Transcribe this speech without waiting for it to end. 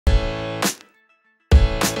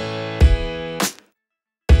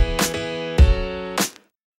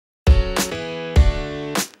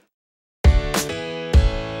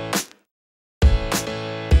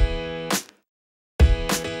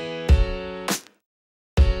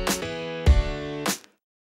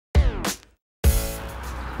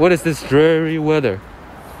What is this dreary weather?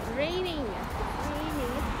 Raining. It's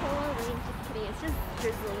pouring rain. Just kidding. It's just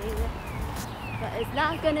drizzling. But it's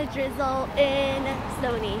not gonna drizzle in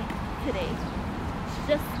Stony today. It's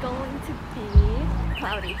just going to be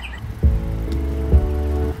cloudy.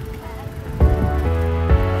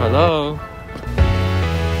 Hello.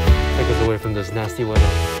 Take us away from this nasty weather.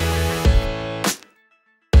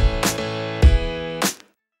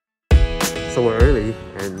 So we're early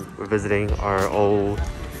and we're visiting our old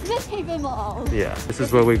Smith Haven Mall. Yeah, this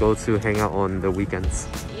is where we go to hang out on the weekends.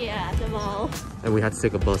 Yeah, the mall. And we had to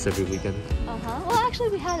take a bus every weekend. Well, actually,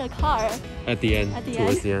 we had a car. At the end,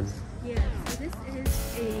 towards the end. Yeah, so this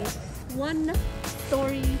is a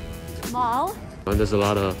one-story mall. And there's a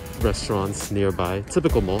lot of restaurants nearby.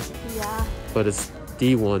 Typical mall. Yeah. But it's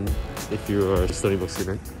D1 if you're a Stony Brook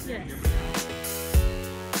student. Yes.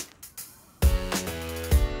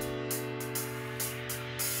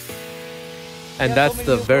 And that's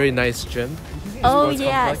the very nice gym. Oh,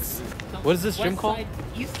 yes. Complex. What is this gym called?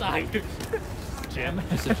 East side. Gym.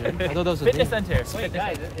 It's a gym? I thought that was a fitness name. center.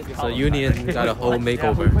 So Union got a whole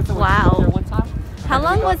makeover. Wow. How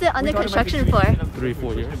long was it under construction for?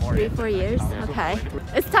 3-4 years. 3-4 years? Okay.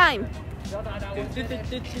 It's time.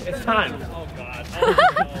 It's time. Oh god.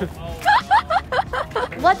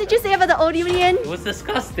 What did you say about the old Union? It was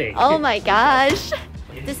disgusting. Oh my gosh.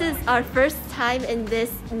 This is our first time in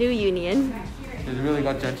this new Union. It really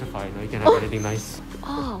got gentrified. Now you can't have anything nice.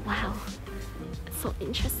 Oh wow. It's so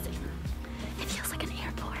interesting. It feels like an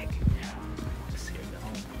airport. This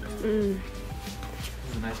is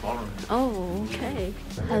a nice ballroom. Oh, okay.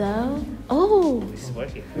 Hello? Oh!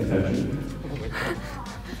 Sweaty.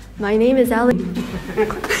 My name is Alex.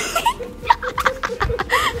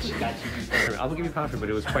 I'll give you coffee, but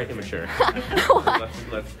it was quite immature.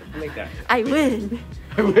 Let's make that. I win.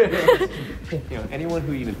 You know, anyone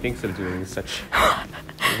who even thinks of doing such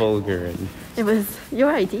vulgar and It was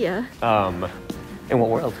your idea. in what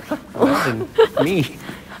world? Imagine me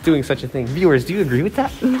doing such a thing. Viewers, do you agree with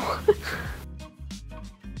that? No.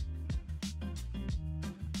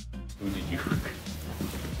 Who did you?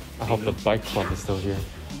 I hope the bike club is still here.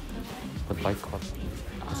 The bike club.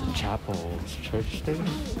 It's a chapel, it's a church thing.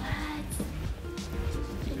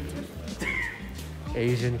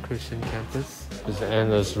 Asian Christian campus.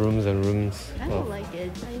 And there's rooms and rooms. I don't like it.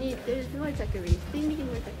 There's more decorations. They need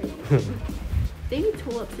more decorations. They need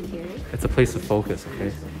tulips in here. It's a place of focus, okay?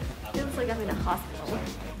 It feels like I'm in a hospital.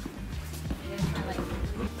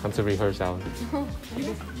 Come to rehearse, Alan. You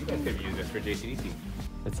guys could have used this for JCDC.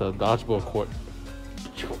 It's a dodgeball court.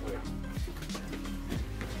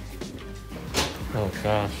 Oh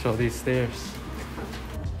gosh, show these stairs.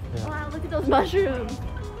 Yeah. Wow, look at those mushrooms.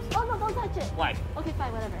 Oh no, don't touch it. Why? Okay,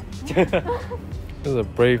 fine, whatever. This is a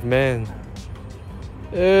brave man.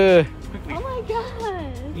 Ugh. Oh my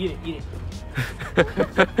god. Eat it.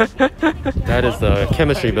 That is the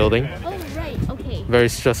chemistry building. Oh right, okay. Very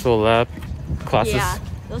stressful lab classes. Yeah,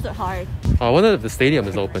 those are hard. I wonder if the stadium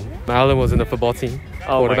is open. Alan was in the football team.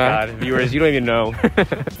 Oh my god, viewers, you don't even know.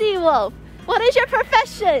 Seawolf, what is your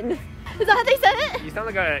profession? Is that how they said it? You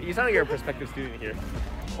sound like you're a prospective student here.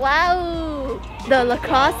 Wow, the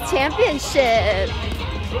lacrosse championship.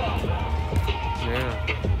 Yeah.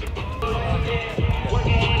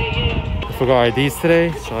 I forgot IDs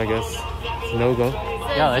today, so I guess it's no go.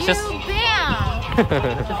 Yeah, let's just Bam!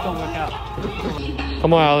 let's just go work out.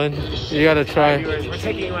 Come on, Alan. You gotta try. Viewers, we're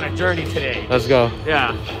taking you on a journey today. Let's go.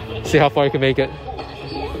 Yeah. See how far you can make it.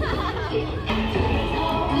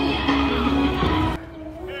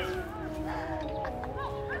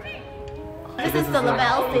 This is the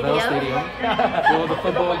LaBelle Stadium. For the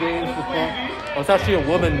football games, oh, it's actually a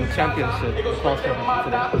women championship, lacrosse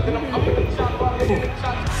championship today.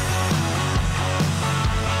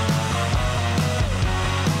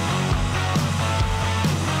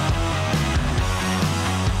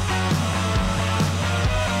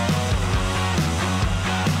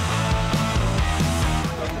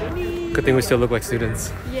 Good thing we still look like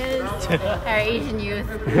students. Yes, our Asian youth.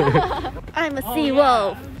 I'm a sea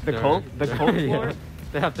wolf. The Cove floor? Yeah.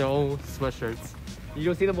 They have their own sweatshirts. You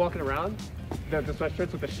don't see them walking around? The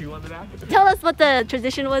sweatshirts with the shoe on the back? Tell us what the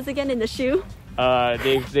tradition was again in the shoe.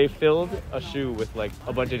 They filled a shoe with like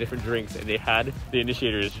a bunch of different drinks and they had the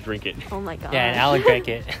initiators drink it. Oh my god. Yeah, and Alan drank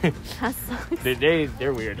it. That sucks.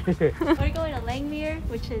 They're weird. We're going to Langmuir,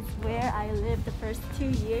 which is where I lived the first 2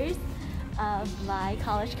 years of my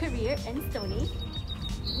college career in Stony.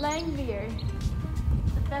 Langmuir,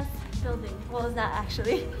 the best building. Well, it's not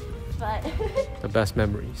actually, but The best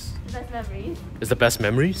memories. the best memories. Is the best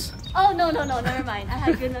memories? Oh no, never mind. I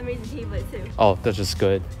had good memories in Tabor too. Oh, that's just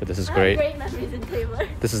good. But this is I great. had great memories in Tabor.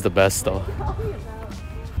 This is the best though. What are you talking about?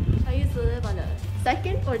 guys live on the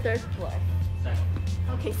second or third floor? Second.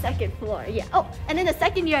 Okay, second floor. Yeah. Oh, and then the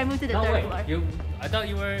second year I moved to the third floor. I thought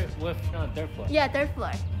you were with third floor. Yeah, third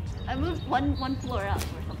floor. I moved one floor up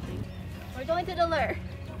or something. We're going to the lure.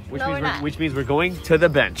 Which means we're going to the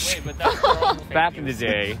bench. Wait, but that's Back in the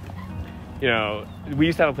day, you know, we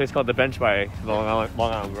used to have a place called the Bench by the Long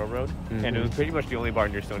Island Railroad, and it was pretty much the only bar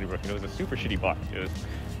near Stony Brook, and it was a super shitty bar.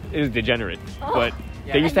 It was degenerate, but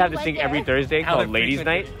they used to have this thing every Thursday called Ladies'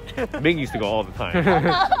 Night. Bing used to go all the time.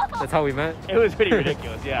 That's how we met. It was pretty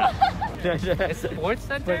ridiculous, yeah. It's a sports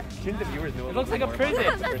center? But shouldn't the viewers know? It looks like a prison.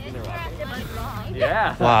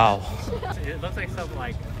 Yeah. Wow. It looks like some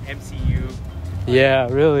like MCU Yeah,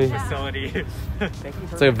 really. facility. It's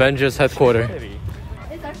like Avengers headquarters.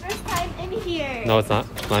 It's our first time in here. No, it's not.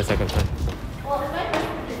 My second time. Well,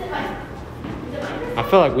 is it my I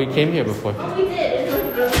feel like we came here before. Oh, we did. It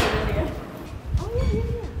looks really familiar. Oh, yeah.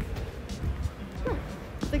 Huh.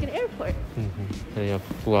 It's like an airport. And you have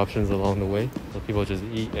food options along the way, so people just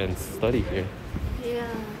eat and study here. Yeah.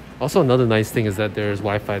 Also, another nice thing is that there's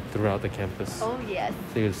Wi-Fi throughout the campus. Oh, yes.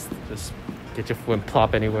 So you just get your food and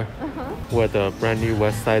plop anywhere. Uh-huh. We're at the brand new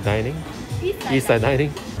West Side Dining. East Side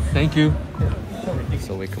Dining. Thank you.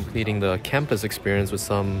 So we're completing the campus experience with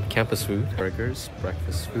some campus food. Burgers,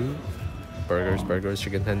 breakfast food. Burgers,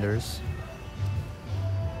 chicken tenders.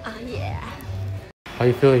 Yeah. How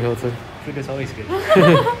you feeling, Hilton? Food is always good.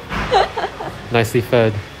 Nicely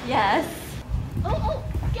fed. Yes. Oh,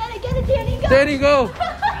 get it, there you go. There you go.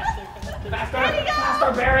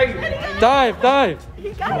 Faster, Barry! Dive.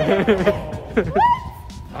 You got it.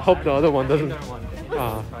 I hope the other one doesn't.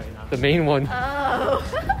 The main one. Oh.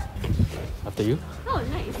 After you. Oh,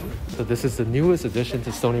 nice. So this is the newest addition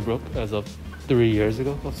to Stony Brook as of 3 years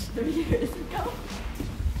ago. 3 years ago.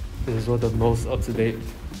 This is what the most up-to-date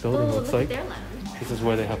building Oh, looks look like. at their lounge. This is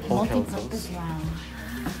where they have hall councils.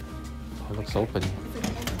 Oh, it looks open. It's like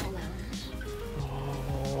an animal lounge.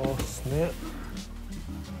 Oh, snap.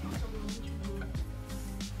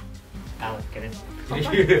 Alex, get in.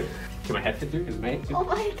 Can my head fit through? Oh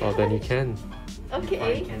my god. Oh, then you can.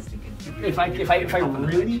 Okay. If I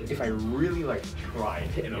really like tried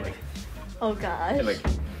and like Oh gosh. and like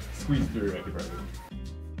squeeze through, I could probably.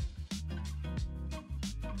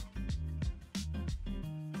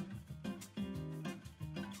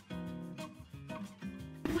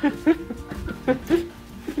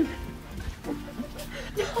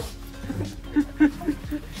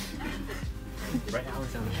 Right,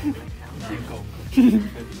 Alex, down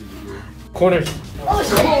Corners. Oh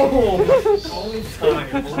shit. Always time.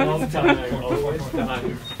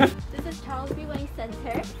 This is Charles B. Wang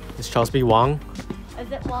Center. It's Charles B. Wang.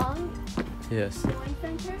 Is it Wang? Yes. Wang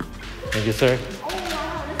Center? Thank you, sir. Oh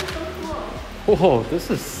wow, this is so cool. Whoa, this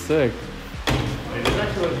is sick. This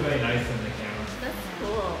actually looks really nice in the camera. That's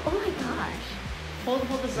cool. Oh my gosh. Hold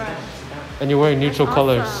the brush. And you're wearing neutral That's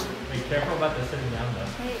colors. awesome. Be careful about the sitting down though.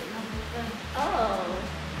 Hey, oh.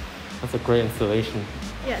 That's a great installation.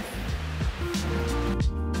 Yes.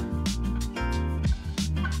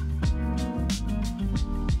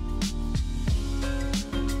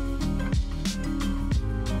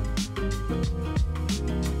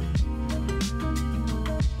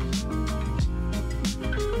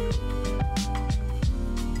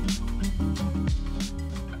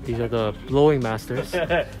 These are the blowing masters. He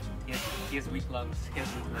has weak lungs.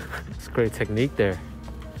 It's great technique there.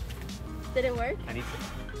 Did it work? I need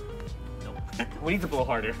to. No. We need to blow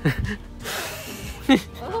harder.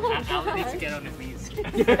 Oh Alan needs gosh. to get on his knees.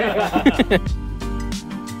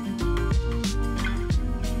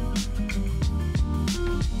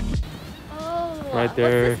 Oh. Right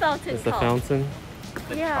there What's this fountain is the called? fountain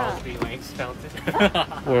The Yeah. Charles B. Wang's fountain.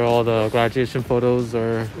 where all the graduation photos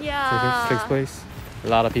are Yeah. takes place. A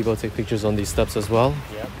lot of people take pictures on these steps as well.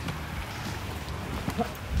 Yep.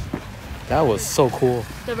 That was so cool.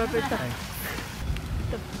 The rubber duck.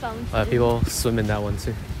 The fountain. People swim in that one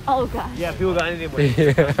too. Oh gosh. Yeah, people got anything with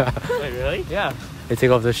Yeah. Wait, really? Yeah. They take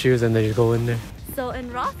off their shoes and they just go in there. So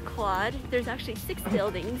in Roth Quad, there's actually 6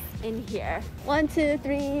 buildings in here. 1, 2,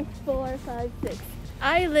 3, 4, 5, 6.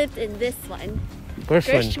 I lived in this one,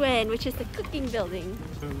 Gershwin. Gershwin, which is the cooking building.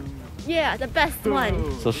 Yeah, the best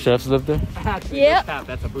one. So chefs live there? Yep.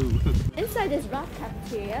 That's a boo. Inside this Roth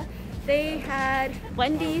cafeteria, they had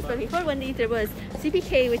Wendy's, but before Wendy's there was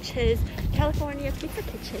CPK, which is California Pizza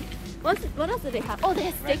Kitchen. What else do they have? Oh, they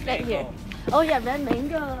have steak right here. Oh yeah, red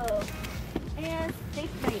mango. And steak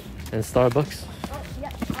night. And Starbucks? Oh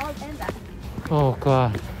yeah, all and that. Oh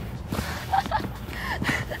god.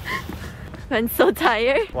 I'm so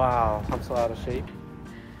tired. Wow, I'm so out of shape.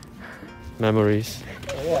 Memories.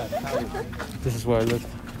 Oh, yeah. This is where I lived.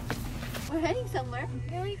 We're heading somewhere.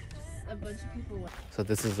 Really? a bunch of people went. So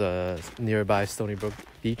this is a nearby Stony Brook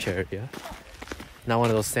beach area. Not one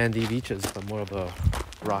of those sandy beaches, but more of a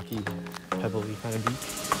rocky, pebbly kind of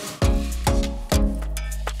beach.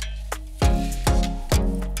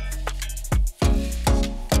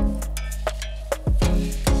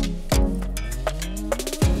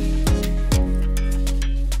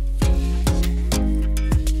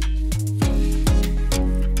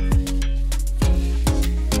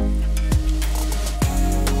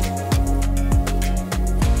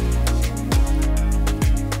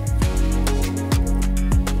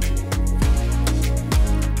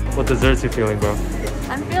 What desserts you feeling, bro?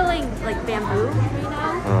 I'm feeling like bamboo right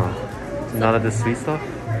now. Oh, none of the sweet stuff?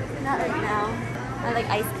 Not right now. I like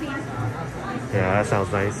ice cream. Yeah, that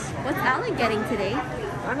sounds nice. What's Alan getting today?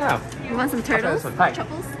 I don't know. You want some turtles? Hi.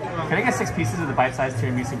 Truffles? Can I get 6 pieces of the bite-sized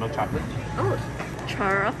tiramisu milk chocolate? Oh,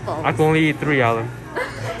 truffles. I can only eat 3, Alan.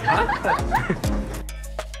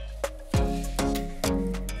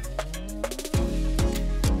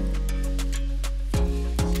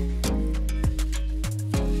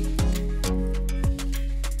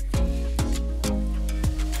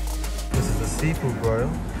 Seafood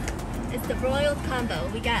broil. It's the broiled combo.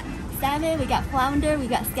 We got salmon, we got flounder, we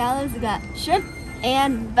got scallops, we got shrimp,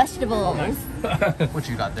 and vegetables. What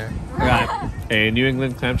you got there? I got a New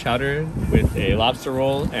England clam chowder with a lobster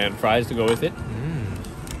roll and fries to go with it.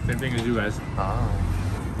 Same thing as you guys. Ah.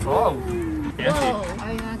 Oh! Whoa!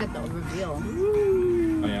 I gotta get the reveal.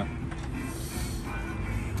 Oh yeah.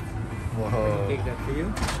 Whoa. Take that for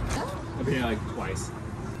you? I've been here like twice.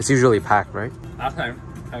 It's usually packed, right? Last time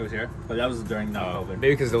I was here, but that was during COVID.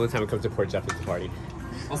 Maybe because the only time I come to Port Jefferson to party.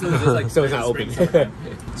 Also, it's like so it's not open. So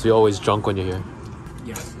you're always drunk when you're here?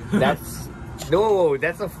 Yes. That's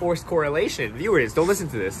a forced correlation. Viewers, don't listen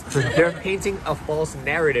to this. They're painting a false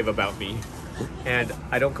narrative about me, and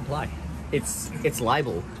I don't comply. It's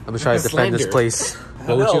libel. I'm gonna try to defend this place.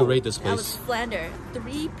 What would you rate this That was place? flounder.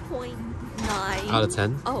 3.9. Out of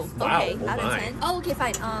 10? Oh, Wow, okay. oh out of my. 10. Oh, okay,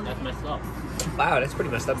 fine. That's messed up. Wow, that's pretty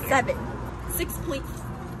messed up. 7.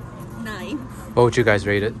 6.9. What would you guys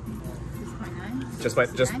rate it?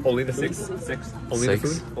 6.9. Just only the 6. Only Six. the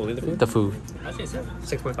food. Only the food. The food. I'd say 7.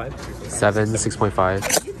 6.5. 7, 6.5.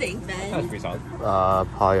 What do you think, That's Ben? pretty solid.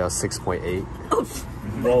 Probably a 6.8.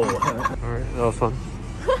 Whoa. Alright, that was fun.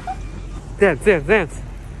 Dance.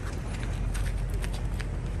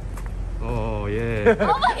 Oh, yeah.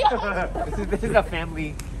 Oh my god! This is a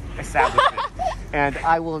family establishment, and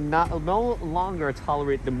I will no longer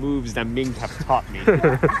tolerate the moves that Ming have taught me.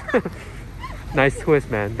 Nice twist,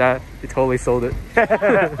 man. You totally sold it.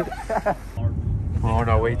 We're on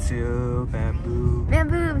our way to Bambu.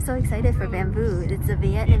 Bambu! I'm so excited for Bambu. It's a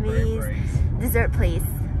Vietnamese dessert place.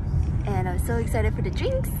 And I'm so excited for the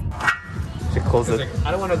drinks. Should close it.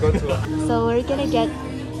 I don't want to go to a... So we're gonna get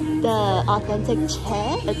the authentic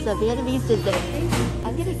chè. It's a Vietnamese dessert.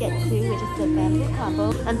 I'm gonna get 2, which is the bamboo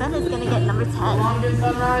combo. And Ben is gonna get number 10.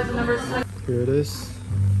 Here it is.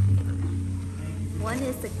 One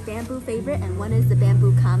is the bamboo favorite and one is the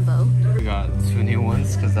bamboo combo. We got 2 new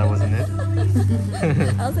ones because that wasn't it.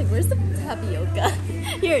 I was like, where's the tapioca?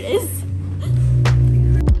 Here it is.